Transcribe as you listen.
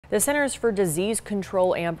The Centers for Disease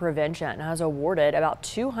Control and Prevention has awarded about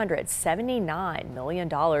 $279 million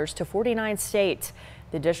to 49 states,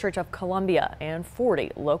 the District of Columbia, and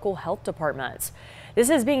 40 local health departments. This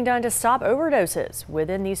is being done to stop overdoses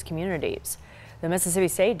within these communities. The Mississippi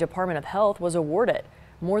State Department of Health was awarded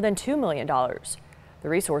more than $2 million. The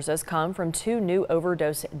resources come from 2 new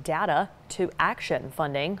overdose data to action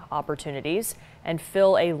funding opportunities and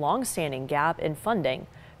fill a long-standing gap in funding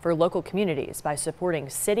for local communities by supporting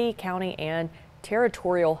city, county, and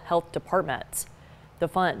territorial health departments. The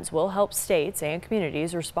funds will help states and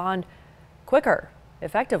communities respond quicker,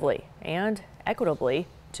 effectively, and equitably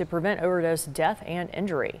to prevent overdose death and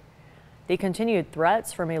injury. The continued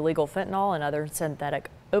threats from illegal fentanyl and other synthetic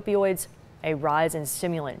opioids, a rise in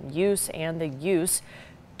stimulant use, and the use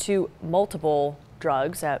to multiple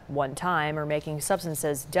drugs at one time are making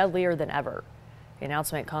substances deadlier than ever. The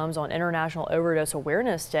announcement comes on International Overdose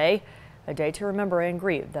Awareness Day, a day to remember and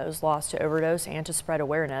grieve those lost to overdose and to spread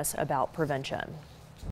awareness about prevention.